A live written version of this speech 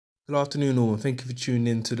Good afternoon, all, and thank you for tuning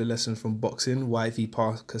in to the Lesson from Boxing YV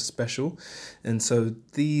Parker special. And so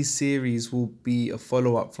these series will be a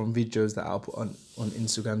follow-up from videos that I'll put on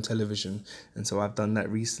Instagram television. And so I've done that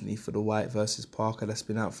recently for the White versus Parker. That's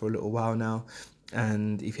been out for a little while now.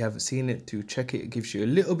 And if you haven't seen it, do check it. It gives you a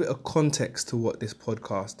little bit of context to what this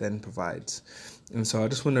podcast then provides. And so I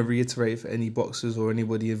just want to reiterate for any boxers or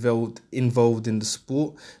anybody involved in the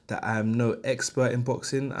sport that I am no expert in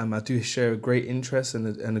boxing. I do share a great interest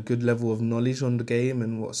and a good level of knowledge on the game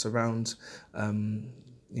and what surrounds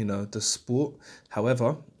the sport.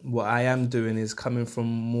 However, what I am doing is coming from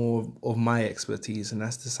more of my expertise, and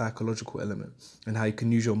that's the psychological element and how you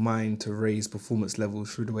can use your mind to raise performance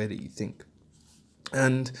levels through the way that you think.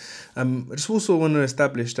 And I just also want to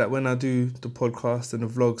establish that when I do the podcast and the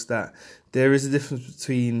vlogs, that there is a difference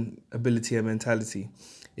between ability and mentality.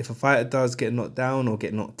 If a fighter does get knocked down or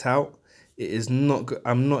get knocked out, it is not.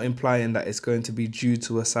 I'm not implying that it's going to be due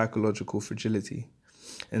to a psychological fragility.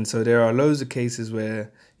 And so there are loads of cases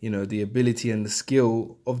where, the ability and the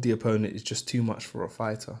skill of the opponent is just too much for a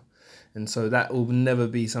fighter. And so that will never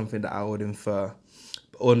be something that I would infer.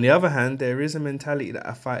 On the other hand, there is a mentality that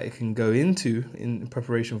a fighter can go into in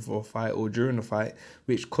preparation for a fight or during a fight,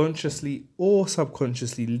 which consciously or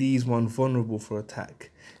subconsciously leaves one vulnerable for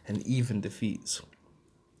attack and even defeats.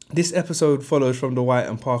 This episode follows from the White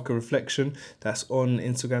and Parker reflection that's on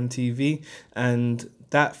Instagram TV, and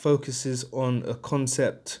that focuses on a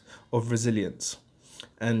concept of resilience.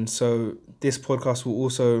 And so this podcast will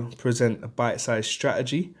also present a bite-sized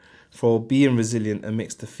strategy for being resilient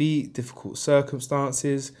amidst defeat, difficult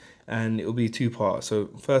circumstances, and it will be two parts. So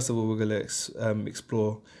first of all, we're going to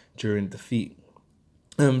explore during defeat.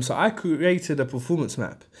 So I created a performance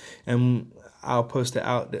map, and I'll post it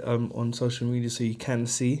out on social media so you can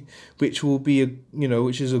see, which will be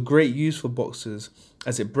which is a great use for boxers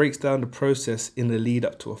as it breaks down the process in the lead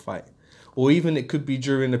up to a fight. Or even it could be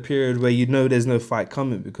during a period where there's no fight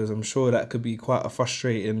coming, because I'm sure that could be quite a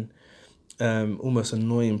frustrating, almost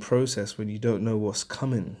annoying process when you don't know what's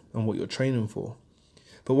coming and what you're training for.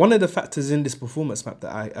 But one of the factors in this performance map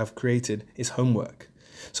that I've created is homework.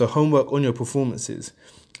 So homework on your performances.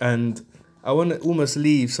 And I want to almost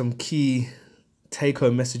leave some key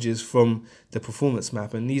take-home messages from the performance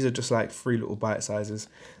map. And these are just like 3 little bite sizes.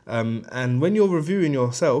 And when you're reviewing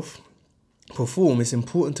yourself perform, it's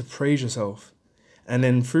important to praise yourself. And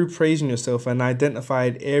then through praising yourself and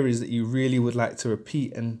identified areas that you really would like to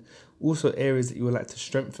repeat and also areas that you would like to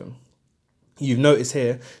strengthen. You've noticed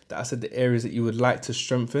here that I said the areas that you would like to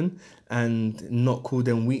strengthen and not call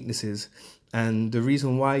them weaknesses. And the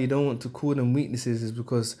reason why you don't want to call them weaknesses is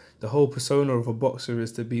because the whole persona of a boxer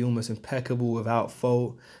is to be almost impeccable without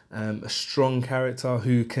fault, a strong character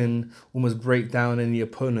who can almost break down any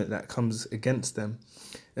opponent that comes against them.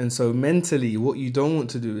 And so mentally, what you don't want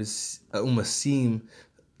to do is almost seem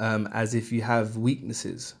as if you have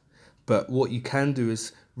weaknesses. But what you can do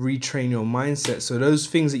is retrain your mindset. So those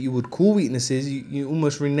things that you would call weaknesses, you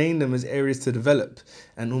almost rename them as areas to develop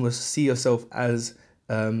and almost see yourself as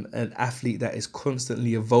an athlete that is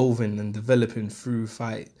constantly evolving and developing through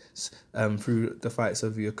fights, through the fights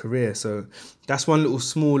of your career. So that's one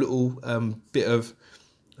small little bit of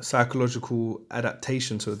psychological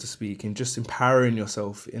adaptation, so to speak, and just empowering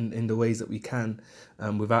yourself in the ways that we can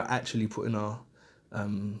without actually putting our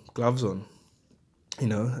gloves on,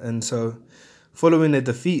 And so following the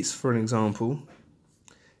defeats, for an example,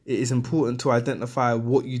 it is important to identify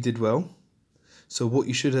what you did well, so what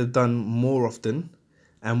you should have done more often,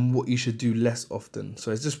 and what you should do less often.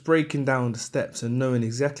 So it's just breaking down the steps and knowing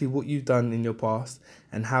exactly what you've done in your past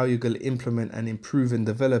and how you're going to implement and improve and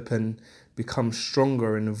develop and become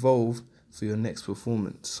stronger and evolve for your next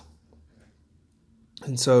performance.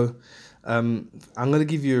 And so I'm going to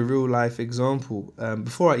give you a real life example.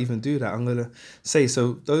 Before I even do that, I'm going to say,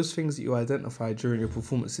 so those things that you identify during your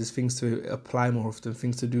performances, things to apply more often,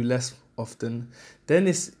 things to do less often, then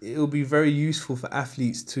it'll be very useful for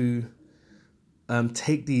athletes to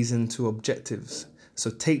take these into objectives. So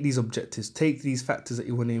take these objectives, take these factors that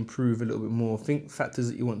you want to improve a little bit more, think factors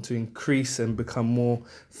that you want to increase and become more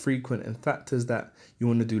frequent, and factors that you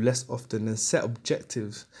want to do less often, and set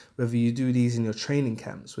objectives, whether you do these in your training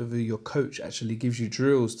camps, whether your coach actually gives you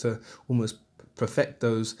drills to almost perfect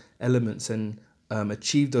those elements and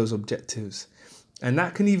achieve those objectives. And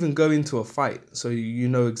that can even go into a fight. So you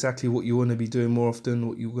know exactly what you want to be doing more often,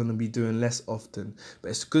 what you're going to be doing less often.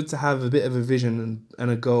 But it's good to have a bit of a vision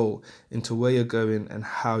and a goal into where you're going and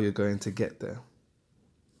how you're going to get there.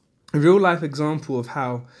 A real life example of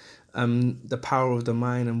how the power of the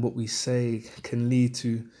mind and what we say can lead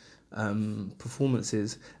to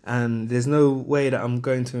performances, and there's no way that I'm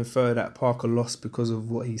going to infer that Parker lost because of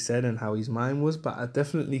what he said and how his mind was, but I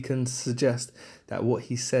definitely can suggest that what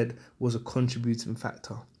he said was a contributing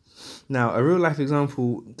factor. Now, a real life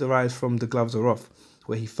example derives from The Gloves Are Off,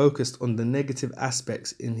 where he focused on the negative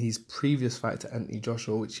aspects in his previous fight to Anthony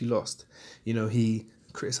Joshua, which he lost. He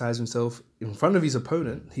criticized himself in front of his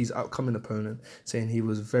opponent, his upcoming opponent, saying he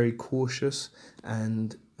was very cautious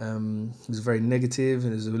and he was very negative,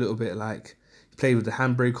 and it was a little bit like he played with the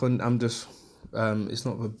handbrake on. I'm just, it's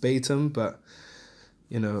not verbatim, but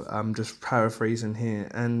I'm just paraphrasing here.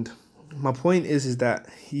 And my point is that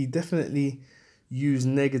he definitely used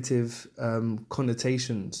negative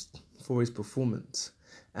connotations for his performance,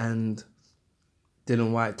 and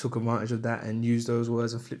Dillian Whyte took advantage of that and used those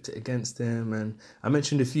words and flipped it against him. And I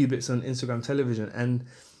mentioned a few bits on Instagram television, and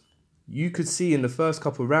you could see in the first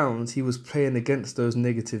couple of rounds he was playing against those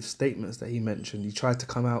negative statements that he mentioned. He tried to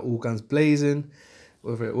come out all guns blazing.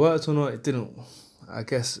 Whether it worked or not, it didn't. I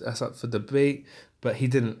guess that's up for debate, but he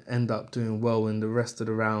didn't end up doing well in the rest of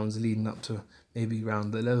the rounds leading up to maybe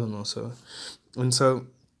round 11 or so. And so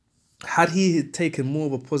had he taken more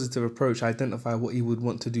of a positive approach, identify what he would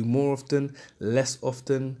want to do more often, less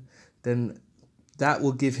often, then that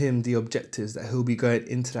will give him the objectives that he'll be going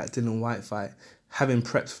into that Dillian Whyte fight, having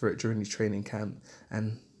prepped for it during his training camp.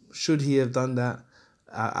 And should he have done that,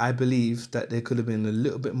 I believe that there could have been a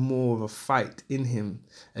little bit more of a fight in him,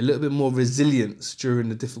 a little bit more resilience during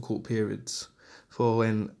the difficult periods for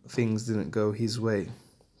when things didn't go his way.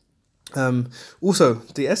 Also,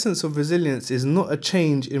 the essence of resilience is not a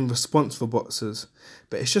change in response for boxers,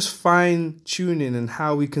 but it's just fine-tuning and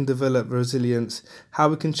how we can develop resilience, how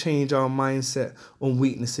we can change our mindset on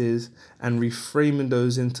weaknesses and reframing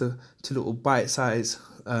those into little bite-sized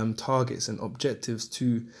targets and objectives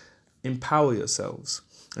to empower yourselves.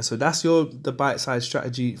 And so that's the bite-sized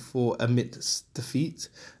strategy for amidst defeat.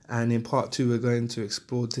 And in part 2, we're going to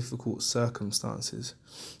explore difficult circumstances.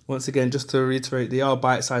 Once again, just to reiterate, they are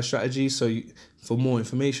bite-sized strategies. So for more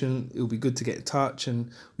information, it will be good to get in touch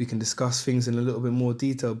and we can discuss things in a little bit more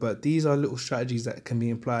detail. But these are little strategies that can be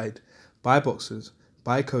applied by boxers,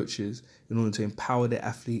 by coaches, in order to empower their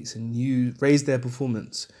athletes and raise their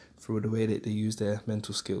performance through the way that they use their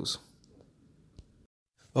mental skills.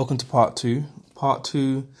 Welcome to part 2. Part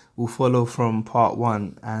 2 will follow from part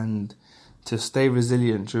 1, and to stay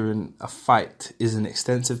resilient during a fight is an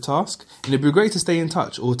extensive task. And it'd be great to stay in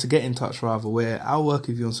touch, or to get in touch rather, where I'll work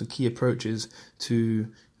with you on some key approaches to,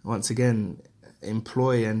 once again,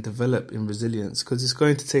 employ and develop in resilience, because it's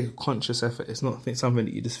going to take a conscious effort. It's not something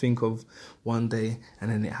that you just think of one day and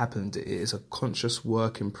then it happens. It is a conscious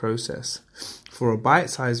working process. For a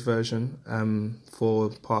bite-sized version, for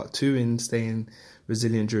part 2 in staying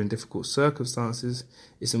resilient during difficult circumstances,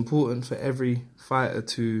 it's important for every fighter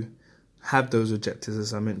to have those objectives,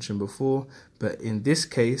 as I mentioned before, but in this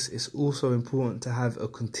case, it's also important to have a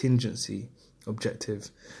contingency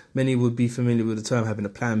objective. Many would be familiar with the term having a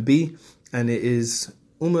plan B, and it is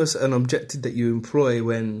almost an objective that you employ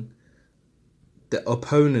when the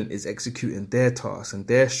opponent is executing their tasks and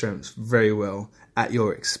their strengths very well at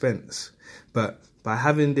your expense. But by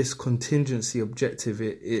having this contingency objective,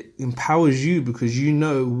 it empowers you, because you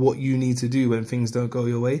know what you need to do when things don't go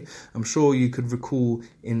your way. I'm sure you could recall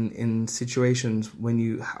in situations when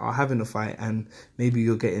you are having a fight and maybe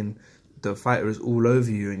the fighter is all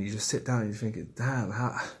over you and you just sit down and you're thinking, damn,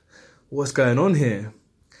 what's going on here?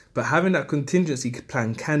 But having that contingency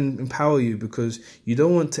plan can empower you, because you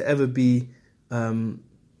don't want to ever be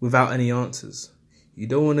without any answers. You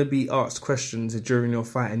don't want to be asked questions during your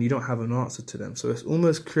fight and you don't have an answer to them. So it's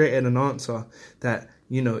almost creating an answer that,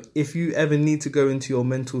 if you ever need to go into your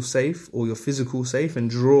mental safe or your physical safe and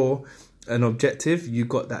draw an objective, you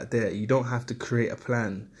got that there. You don't have to create a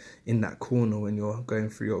plan in that corner when you're going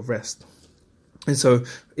through your rest. And so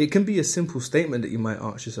it can be a simple statement that you might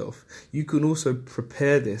ask yourself. You can also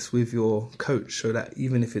prepare this with your coach so that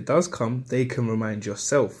even if it does come, they can remind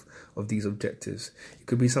yourself of these objectives. It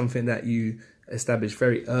could be something that you establish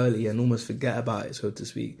very early and almost forget about it, so to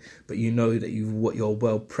speak, but you know that you're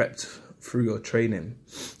well prepped through your training.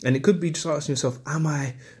 And it could be just asking yourself, am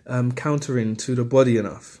I countering to the body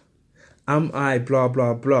enough? Am I blah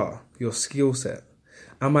blah blah, your skill set?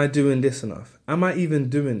 Am I doing this enough? Am I even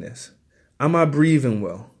doing this? Am I breathing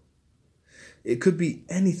well? It could be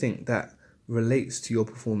anything that relates to your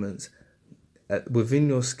performance within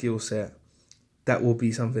your skill set. That will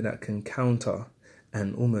be something that can counter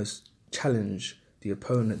and almost challenge the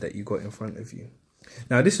opponent that you got in front of you.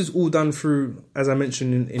 Now, this is all done through, as I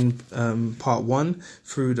mentioned in part 1,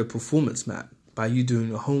 through the performance map, by you doing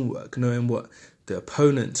your homework, knowing what the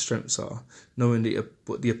opponent's strengths are, knowing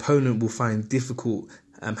what the opponent will find difficult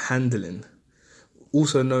handling,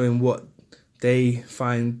 also knowing what they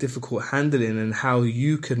find difficult handling and how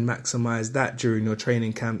you can maximize that during your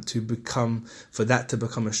training camp to become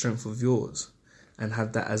a strength of yours, and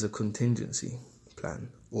have that as a contingency plan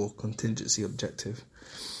or contingency objective.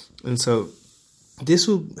 And so this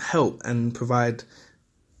will help and provide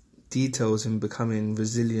details in becoming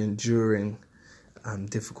resilient during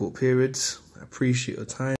difficult periods. I appreciate your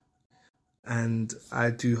time, and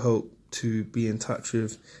I do hope to be in touch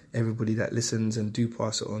with everybody that listens, and do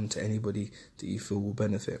pass it on to anybody that you feel will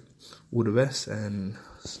benefit. All the best, and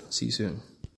see you soon.